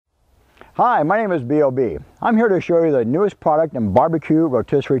Hi, my name is B.O.B. I'm here to show you the newest product in barbecue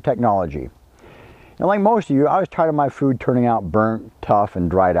rotisserie technology. And like most of you, I was tired of my food turning out burnt, tough, and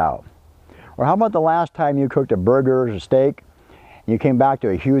dried out. Or how about the last time you cooked a burger or a steak and you came back to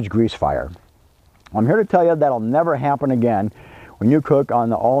a huge grease fire? I'm here to tell you that'll never happen again when you cook on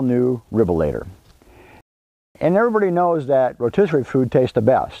the all-new Rib-O-Lator. And everybody knows that rotisserie food tastes the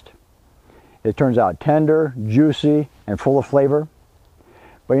best. It turns out tender, juicy, and full of flavor.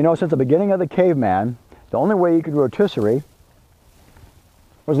 But you know, since the beginning of the caveman, the only way you could rotisserie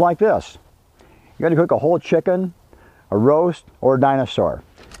was like this. You had to cook a whole chicken, a roast, or a dinosaur.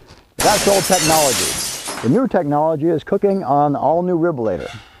 That's old technology. The new technology is cooking on the all-new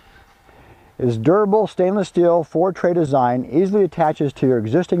Rib-O-Lator. Its durable stainless steel 4-tray design easily attaches to your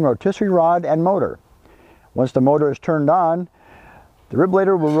existing rotisserie rod and motor. Once the motor is turned on, the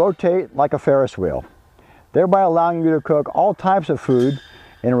Rib-O-Lator will rotate like a Ferris wheel, thereby allowing you to cook all types of food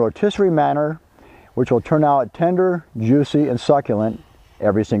in a rotisserie manner, which will turn out tender, juicy, and succulent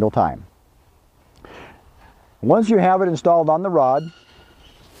every single time. Once you have it installed on the rod,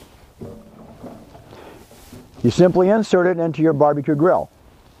 you simply insert it into your barbecue grill.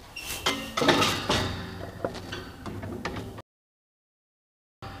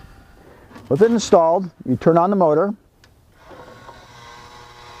 With it installed, you turn on the motor, and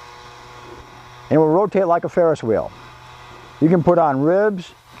it will rotate like a Ferris wheel. You can put on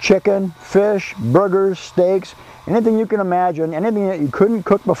ribs, chicken, fish, burgers, steaks, anything you can imagine, anything that you couldn't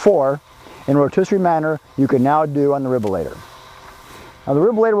cook before in a rotisserie manner, you can now do on the Rib-O-Lator. Now the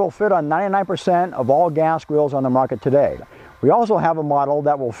Rib-O-Lator will fit on 99% of all gas grills on the market today. We also have a model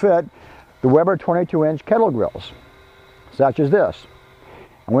that will fit the Weber 22-inch kettle grills, such as this.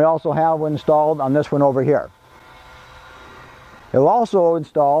 And we also have one installed on this one over here. It will also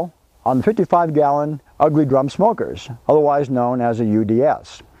install on the 55-gallon ugly drum smokers, otherwise known as a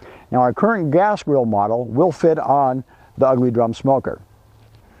UDS. Now our current gas grill model will fit on the ugly drum smoker.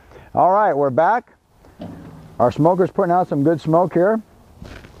 All right, we're back. Our smoker's putting out some good smoke here.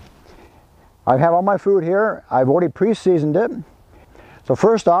 I have all my food here. I've already pre-seasoned it. So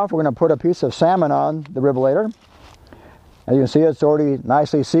first off, we're going to put a piece of salmon on the Rib-O-Lator. As you can see, it's already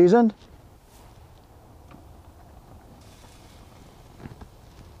nicely seasoned.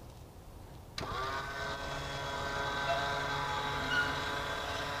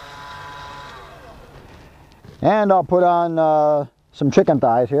 And I'll put on some chicken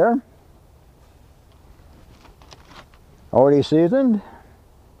thighs here. Already seasoned.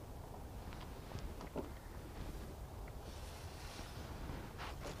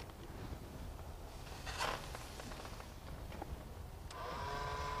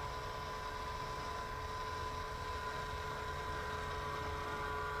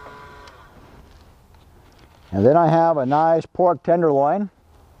 And then I have a nice pork tenderloin.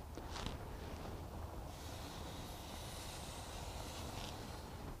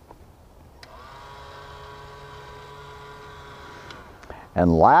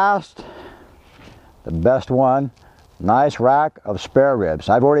 And last, the best one, nice rack of spare ribs.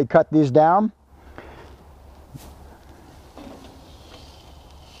 I've already cut these down.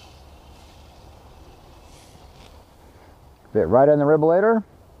 Fit right in the Rib-O-Lator.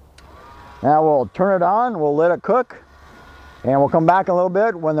 Now we'll turn it on, we'll let it cook, and we'll come back in a little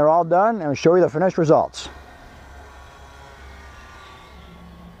bit when they're all done and show you the finished results.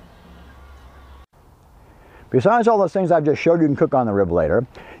 Besides all those things I've just showed you can cook on the Rib-O-Lator,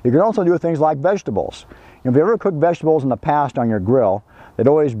 you can also do things like vegetables. If you ever cooked vegetables in the past on your grill, they'd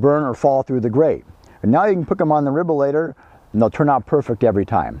always burn or fall through the grate. And now you can put them on the Rib-O-Lator and they'll turn out perfect every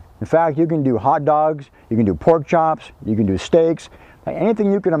time. In fact, you can do hot dogs, you can do pork chops, you can do steaks, anything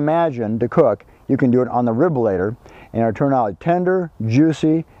you can imagine to cook, you can do it on the Rib-O-Lator and it'll turn out tender,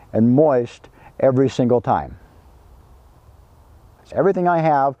 juicy, and moist every single time. Everything I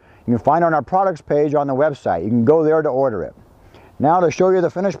have you can find on our products page on the website. You can go there to order it. Now to show you the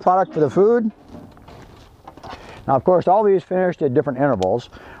finished product for the food. Now of course all these finished at different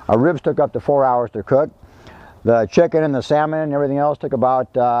intervals. Our ribs took up to 4 hours to cook. The chicken and the salmon and everything else took about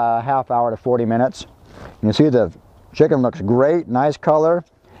half hour to 40 minutes. You can see the chicken looks great, nice color.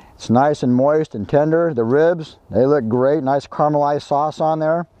 It's nice and moist and tender. The ribs, they look great, nice caramelized sauce on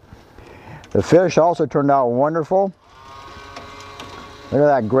there. The fish also turned out wonderful. Look at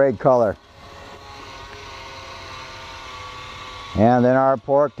that great color. And then our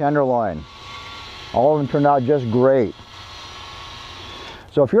pork tenderloin. All of them turned out just great.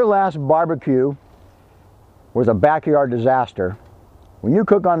 So if your last barbecue was a backyard disaster, when you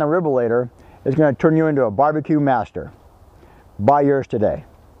cook on the Rib-O-Lator, it's going to turn you into a barbecue master. Buy yours today.